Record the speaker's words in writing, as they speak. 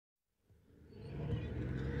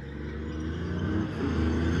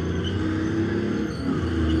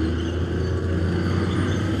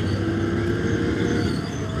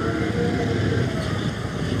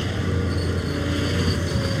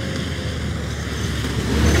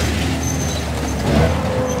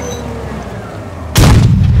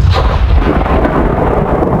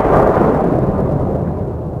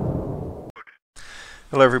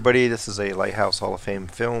Hello everybody, this is a Lighthouse Hall of Fame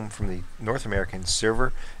film from the North American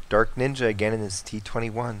server. Dark Ninja again in his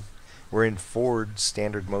T21. We're in Fjords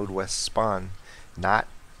standard mode West Spawn. Not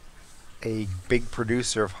a big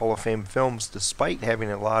producer of Hall of Fame films, despite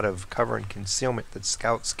having a lot of cover and concealment that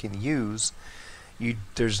scouts can use.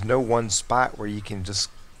 There's no one spot where you can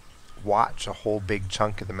just watch a whole big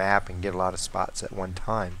chunk of the map and get a lot of spots at one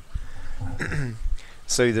time.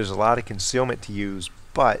 So there's a lot of concealment to use,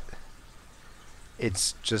 but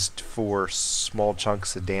it's just for small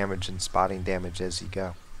chunks of damage and spotting damage as you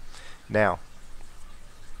go. Now,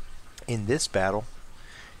 in this battle,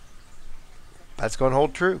 that's going to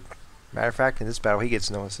hold true. Matter of fact, in this battle, he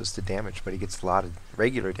gets no assisted damage, but he gets a lot of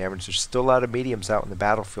regular damage. There's still a lot of mediums out in the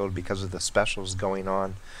battlefield because of the specials going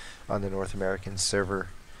on the North American server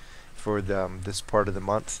for this part of the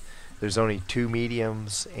month. There's only 2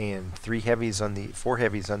 mediums and 4 heavies on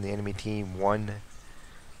the enemy team, 1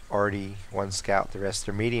 Arty, 1 scout, the rest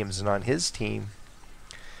are mediums, and on his team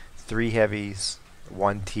 3 heavies,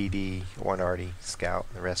 1 TD, 1 Arty, scout,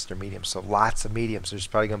 and the rest are mediums. So lots of mediums. There's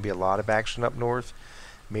probably going to be a lot of action up north,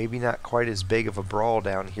 maybe not quite as big of a brawl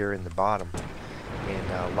down here in the bottom,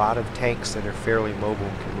 and a lot of tanks that are fairly mobile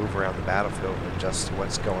and can move around the battlefield and adjust to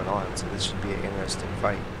what's going on. So this should be an interesting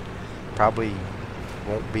fight. Probably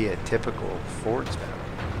won't be a typical Fjords battle.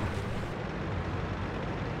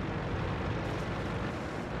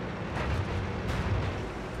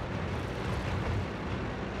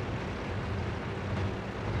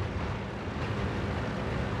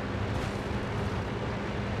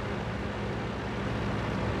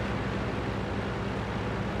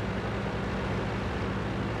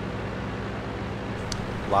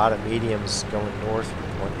 A lot of mediums going north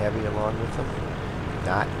with 1 heavy along with them.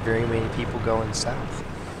 Not very many people going south.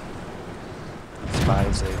 Spy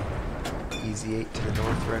is a easy 8 to the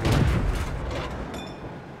north right here.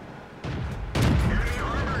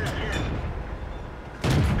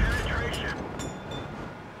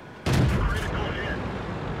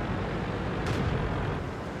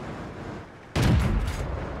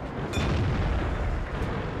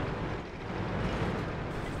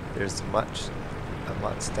 There's a Mutt's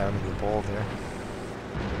down in the bowl there.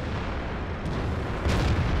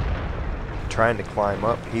 Trying to climb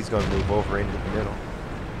up, he's going to move over into the middle.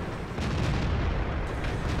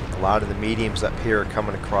 A lot of the mediums up here are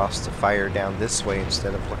coming across to fire down this way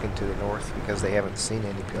instead of looking to the north because they haven't seen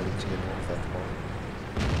anybody to the north at the moment.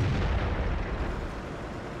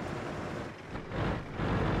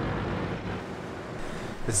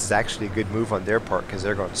 This is actually a good move on their part because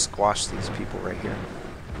they're going to squash these people right here.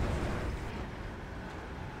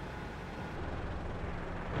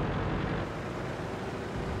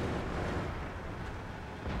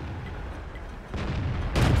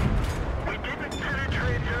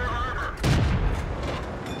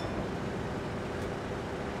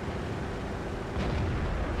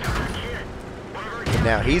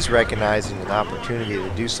 Now he's recognizing an opportunity to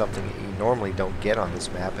do something that you normally don't get on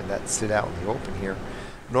this map, and that's sit out in the open here.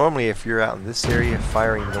 Normally if you're out in this area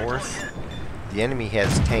firing north, the enemy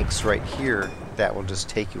has tanks right here that will just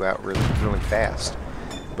take you out really fast.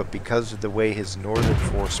 But because of the way his northern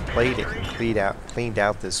force played it and cleaned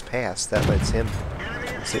out this pass, that lets him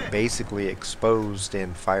sit basically exposed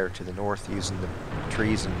and fire to the north using the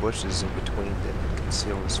trees and bushes in between to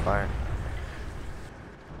conceal his fire.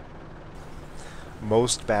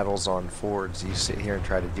 Most battles on Fjords, you sit here and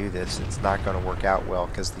try to do this, it's not going to work out well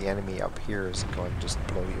because the enemy up here is going to just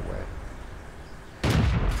blow you away.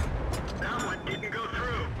 That one didn't go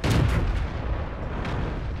through.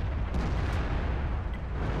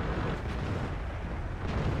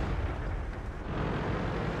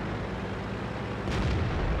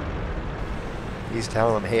 He's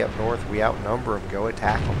telling them, hey, up north, we outnumber them, go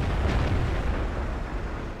attack them.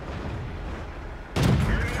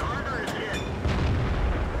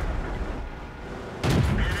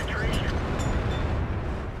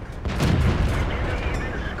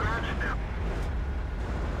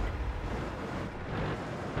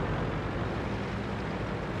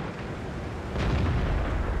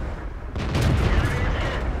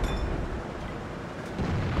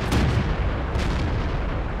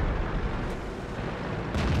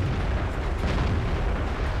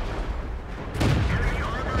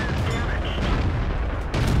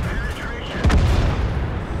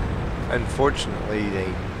 Unfortunately,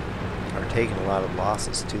 they are taking a lot of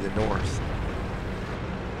losses to the north.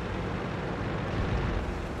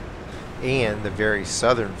 And the very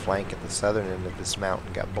southern flank at the southern end of this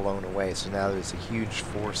mountain got blown away, so now there's a huge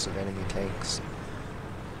force of enemy tanks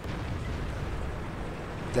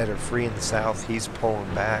that are free in the south. He's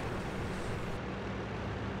pulling back.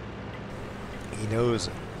 He knows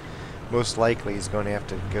Most likely he's going to have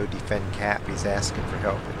to go defend Cap. He's asking for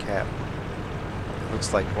help with Cap. It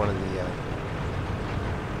looks like one of the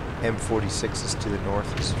M46s to the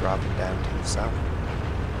north is dropping down to the south.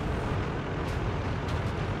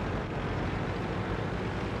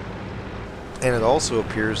 And it also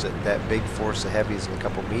appears that that big force of heavies and a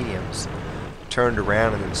couple mediums turned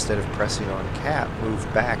around and instead of pressing on Cap,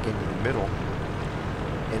 moved back into the middle.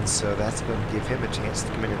 And so that's going to give him a chance to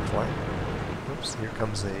come in and flank. Oops, here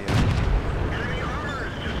comes a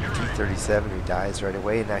T-37 who dies right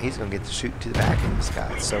away, and now he's going to get to shoot to the back of this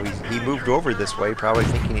guy. So he moved over this way, probably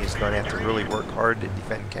thinking he's going to have to really work hard to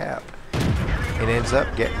defend Cap. And ends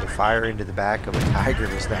up getting to fire into the back of a Tiger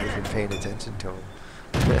who's not even paying attention to him.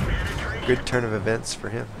 Good turn of events for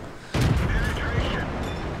him.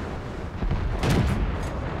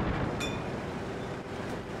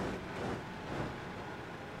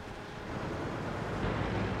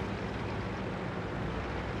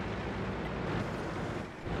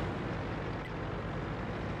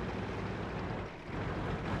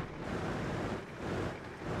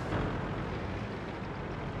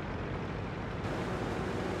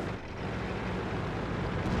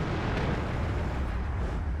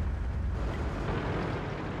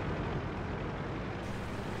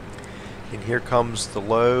 And here comes the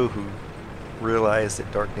low, who realized that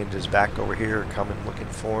Dark Ninja's back over here, coming looking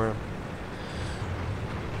for him.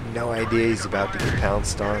 No idea he's about to get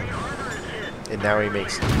pounced on. And now he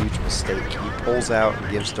makes a huge mistake. He pulls out and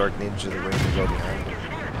gives Dark Ninja the ring to go behind him.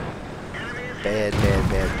 Bad, bad,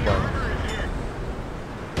 bad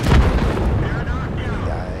play. He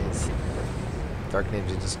dies. Dark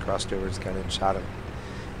Ninja just crossed over his gun and shot him.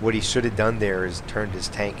 What he should have done there is turned his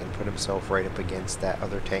tank and put himself right up against that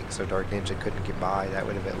other tank so Dark Ninja couldn't get by. That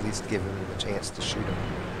would have at least given him a chance to shoot him,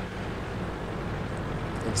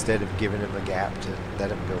 instead of giving him a gap to let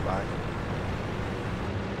him go by.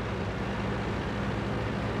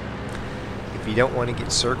 If you don't want to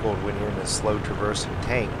get circled when you're in a slow traversing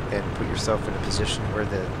tank, then put yourself in a position where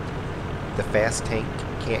the fast tank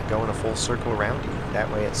can't go in a full circle around you.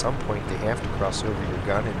 That way at some point they have to cross over your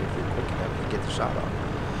gun, and if you're quick enough, you get the shot off.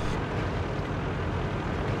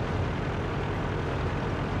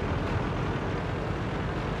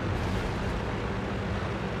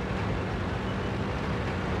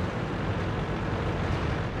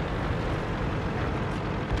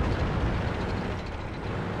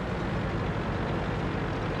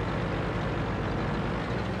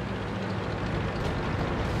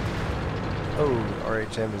 Oh,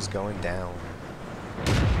 RHM is going down.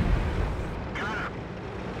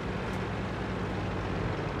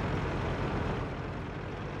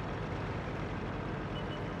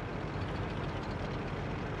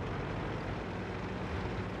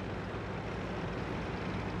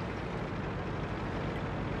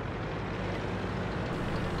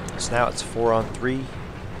 So now it's 4-on-3. I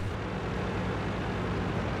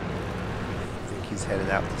think he's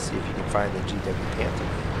headed out to see if he can find the GW Panther.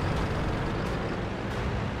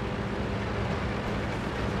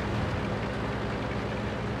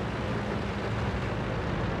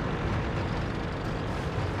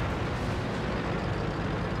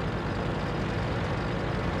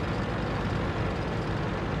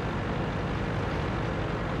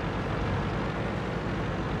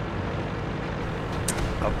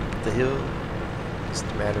 Up the hill, just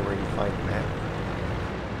a matter where you find the map.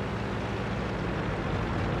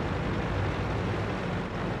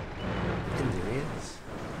 And there he is.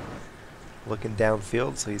 Looking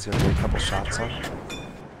downfield, so he's going to get a couple shots on it.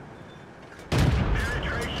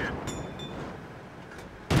 Penetration.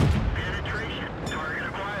 Penetration. Target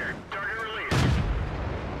acquired. Target released.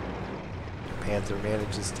 Panther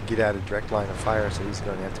manages to get out of direct line of fire, so he's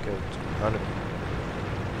going to have to go in front of him.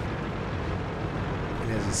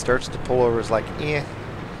 As he starts to pull over, it's like,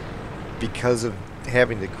 because of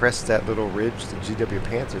having to crest that little ridge, the GW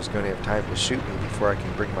Panther is going to have time to shoot me before I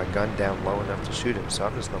can bring my gun down low enough to shoot him. So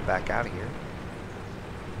I'm just going to back out of here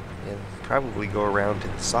and probably go around to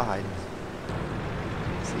the side,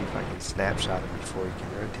 see if I can snapshot him before he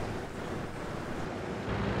can rotate.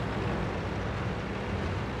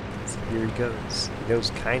 So here he goes. He knows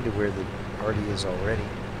kind of where the party is already.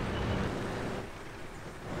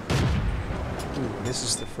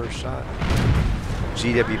 Misses the first shot.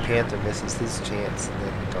 GW Panther misses his chance, and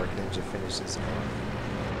then Dark Ninja finishes him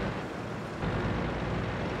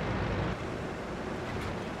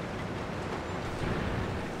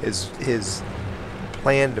off. His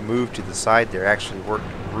plan to move to the side there actually worked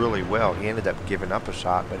really well. He ended up giving up a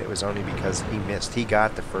shot, but it was only because he missed. He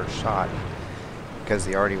got the first shot because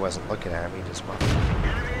he already wasn't looking at him. He just wanted.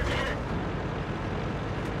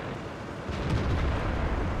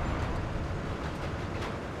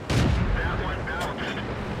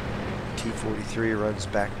 T43 runs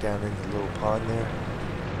back down in the little pond there.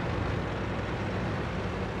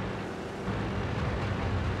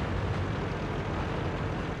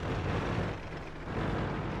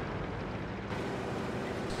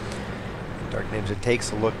 Dark Ninja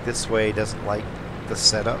takes a look this way, doesn't like the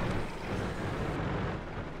setup.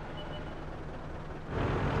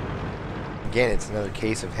 Again, it's another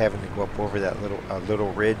case of having to go up over that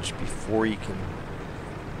little ridge before you can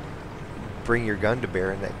bring your gun to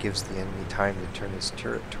bear, and that gives the enemy time to turn his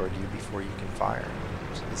turret toward you before you can fire.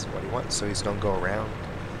 So this is what he wants. So he's going to go around.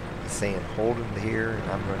 He's saying, hold him here,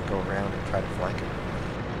 and I'm going to go around and try to flank him.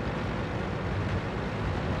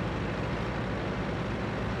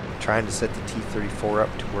 Trying to set the T-34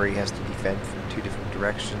 up to where he has to defend from two different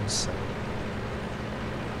directions. So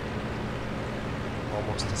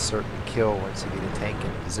almost a certain kill once you get a tank in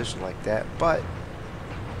a position like that, but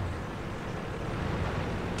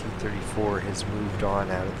T-34 has moved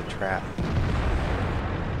on out of the trap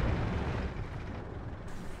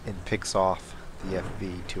and picks off the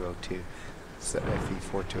FV-202, so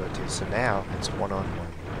FV-4202. So now it's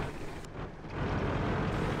one-on-one.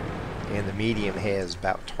 And the medium has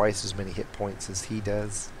about twice as many hit points as he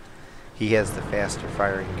does. He has the faster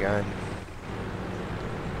firing gun,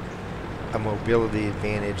 a mobility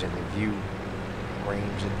advantage, and a view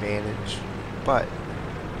range advantage, but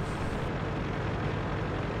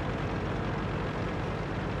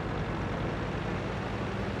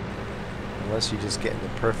unless you just get in the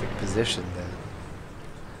perfect position,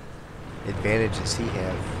 the advantages he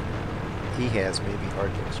has may be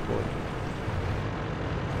hard to exploit.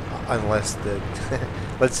 Unless the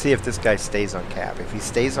let's see if this guy stays on cap. If he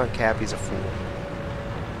stays on cap, he's a fool.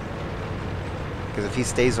 Because if he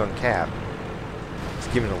stays on cap, he's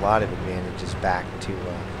giving a lot of advantages back to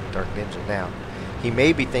Dark Ninja. Now, he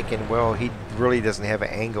may be thinking, well, he really doesn't have an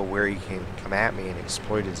angle where he can come at me and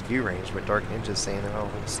exploit his view range, but Dark Ninja's saying, oh,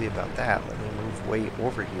 we'll see about that. Let me move way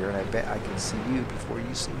over here, and I bet I can see you before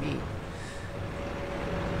you see me.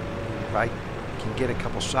 If I can get a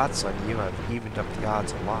couple shots on you, I've evened up the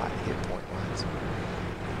odds a lot, hit point wise.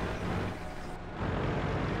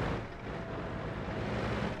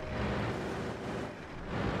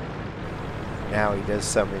 Now he does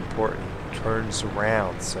something important, turns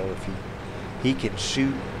around, so if he can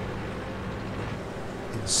shoot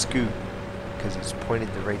and scoot because he's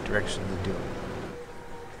pointed the right direction to do it.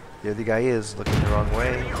 The other guy is looking the wrong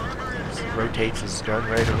way, he rotates his gun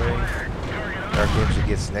right away. Dark Ninja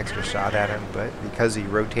gets an extra shot at him, but because he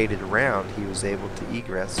rotated around, he was able to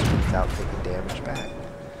egress without taking damage back.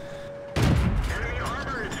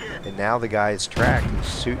 And now the guy is tracked.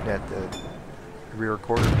 He's shooting at the rear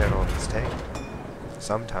quarter panel of his tank.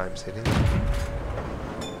 Sometimes hitting.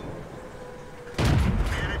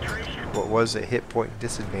 What was a hit point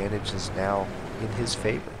disadvantage is now in his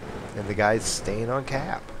favor, and the guy's staying on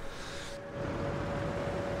cap.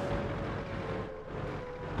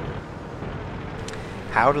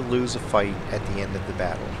 How to lose a fight at the end of the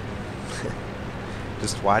battle.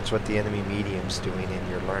 Just watch what the enemy medium's doing and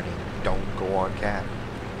you're learning. Don't go on cap.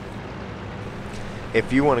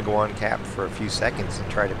 If you want to go on cap for a few seconds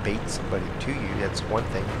and try to bait somebody to you, that's one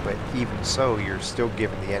thing, but even so, you're still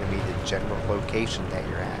giving the enemy the general location that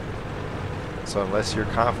you're at. So unless you're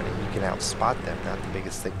confident you can outspot them, not the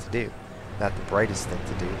biggest thing to do, not the brightest thing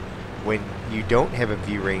to do. When you don't have a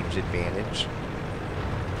view range advantage,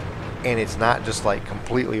 and it's not just like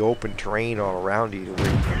completely open terrain all around you to where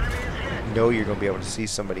you know you're going to be able to see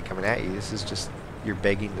somebody coming at you. This is just, you're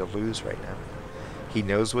begging to lose right now. He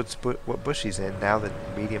knows what bush he's in. Now that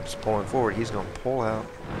medium's pulling forward, he's going to pull out.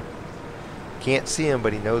 Can't see him,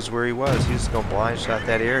 but he knows where he was. He's just going to blind shot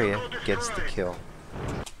that area. Gets the kill.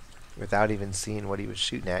 Without even seeing what he was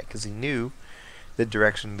shooting at, because he knew the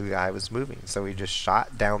direction the guy was moving. So he just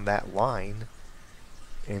shot down that line,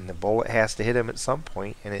 and the bullet has to hit him at some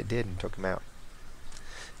point, and it did, and took him out.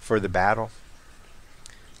 For the battle,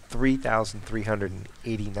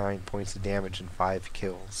 3,389 points of damage and 5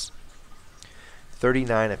 kills.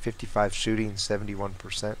 39 of 55 shooting,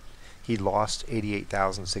 71%. He lost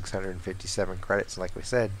 88,657 credits. Like we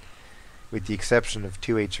said, with the exception of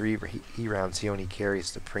 2 HE rounds, he only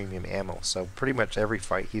carries the premium ammo. So pretty much every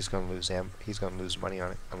fight he's going to lose he's going to lose money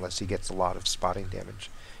on it unless he gets a lot of spotting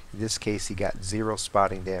damage. In this case, he got 0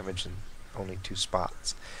 spotting damage and only 2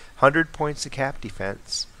 spots. 100 points of cap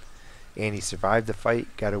defense, and he survived the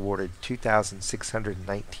fight, got awarded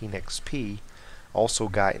 2,619 XP, also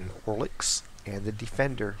got an Orliks and the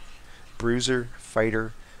Defender, Bruiser,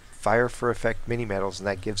 Fighter, Fire for Effect mini medals, and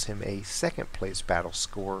that gives him a second place battle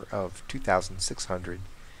score of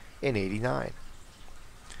 2,689.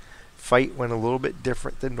 Fight went a little bit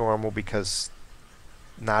different than normal because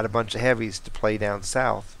not a bunch of heavies to play down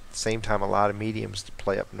south. At the same time, a lot of mediums to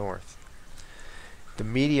play up north. The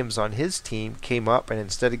mediums on his team came up, and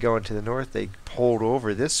instead of going to the north, they pulled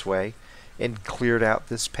over this way and cleared out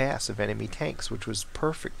this pass of enemy tanks, which was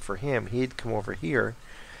perfect for him. He had come over here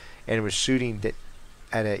and was shooting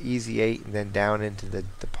at an easy 8 and then down into the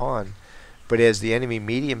pond. But as the enemy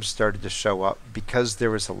mediums started to show up, because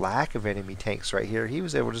there was a lack of enemy tanks right here, he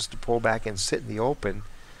was able just to pull back and sit in the open,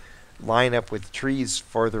 line up with trees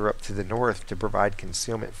farther up to the north to provide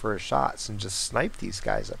concealment for his shots, and just snipe these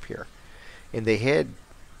guys up here. And they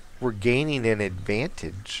were gaining an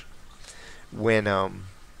advantage when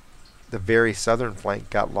the very southern flank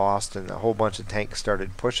got lost and a whole bunch of tanks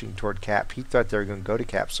started pushing toward Cap. He thought they were going to go to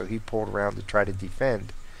Cap, so he pulled around to try to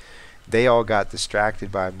defend. They all got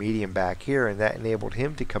distracted by a medium back here, and that enabled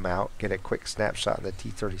him to come out, get a quick snapshot in the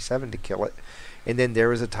T-37 to kill it. And then there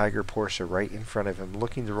was a Tiger Porsche right in front of him,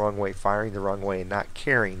 looking the wrong way, firing the wrong way, and not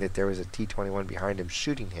caring that there was a T-21 behind him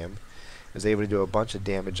shooting him. Was able to do a bunch of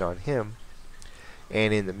damage on him.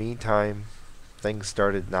 And in the meantime, things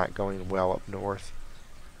started not going well up north.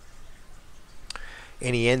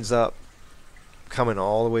 And he ends up coming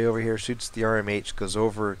all the way over here, shoots the RMH, goes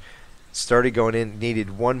over, started going in,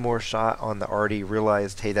 needed one more shot on the RD,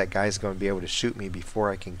 realized, hey, that guy's going to be able to shoot me before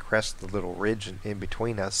I can crest the little ridge in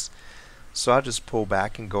between us. So I'll just pull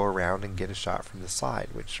back and go around and get a shot from the side,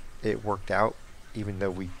 which it worked out, even though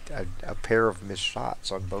we had a pair of missed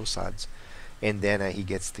shots on both sides. And then he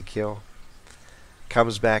gets the kill.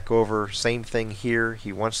 Comes back over, same thing here.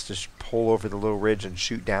 He wants to pull over the little ridge and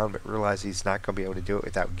shoot down, but realizes he's not going to be able to do it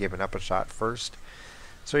without giving up a shot first.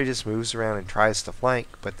 So he just moves around and tries to flank,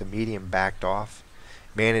 but the medium backed off,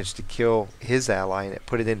 managed to kill his ally, and it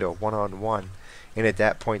put it into a one-on-one. And at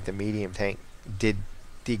that point, the medium tank did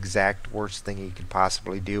the exact worst thing he could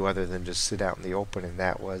possibly do other than just sit out in the open, and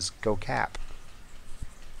that was go Cap.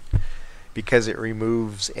 Because it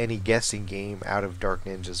removes any guessing game out of Dark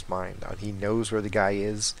Ninja's mind. He knows where the guy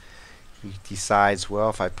is. He decides, well,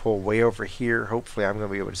 if I pull way over here, hopefully I'm going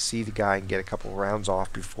to be able to see the guy and get a couple rounds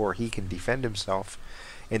off before he can defend himself.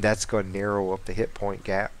 And that's going to narrow up the hit point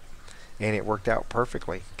gap. And it worked out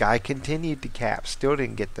perfectly. Guy continued to cap, still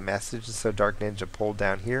didn't get the message, and so Dark Ninja pulled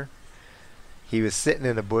down here. He was sitting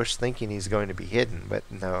in a bush thinking he's going to be hidden, but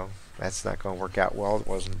no, that's not going to work out well. It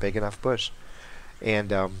wasn't a big enough bush. And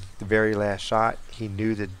the very last shot, he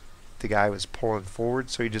knew that the guy was pulling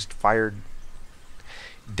forward, so he just fired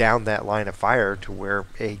down that line of fire to where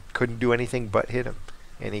he couldn't do anything but hit him,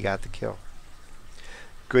 and he got the kill.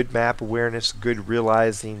 Good map awareness, good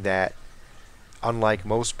realizing that unlike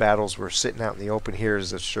most battles where sitting out in the open here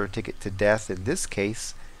is a sure ticket to death. In this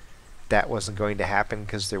case, that wasn't going to happen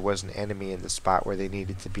because there was an enemy in the spot where they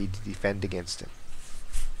needed to be to defend against him.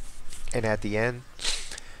 And at the end,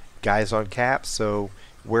 guys on Cap, so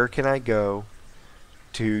where can I go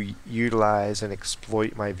to utilize and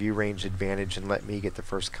exploit my view range advantage and let me get the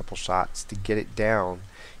first couple shots to get it down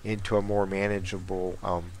into a more manageable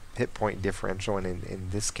hit point differential? And in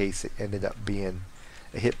this case, it ended up being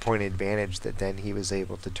a hit point advantage that then he was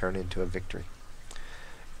able to turn into a victory.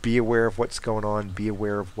 Be aware of what's going on. Be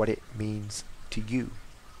aware of what it means to you.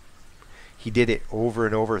 He did it over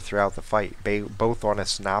and over throughout the fight, both on a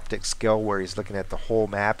synoptic scale where he's looking at the whole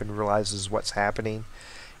map and realizes what's happening,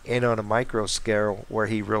 and on a micro scale where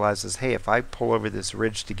he realizes, hey, if I pull over this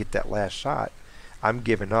ridge to get that last shot, I'm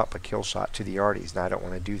giving up a kill shot to the Arties, and I don't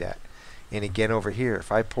want to do that. And again over here,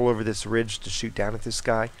 if I pull over this ridge to shoot down at this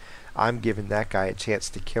guy, I'm giving that guy a chance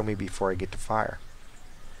to kill me before I get to fire.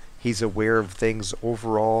 He's aware of things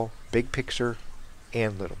overall, big picture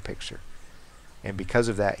and little picture. And because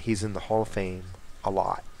of that, he's in the Hall of Fame a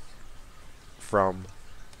lot. From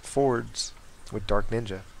Fjords with Dark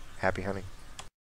Ninja. Happy hunting.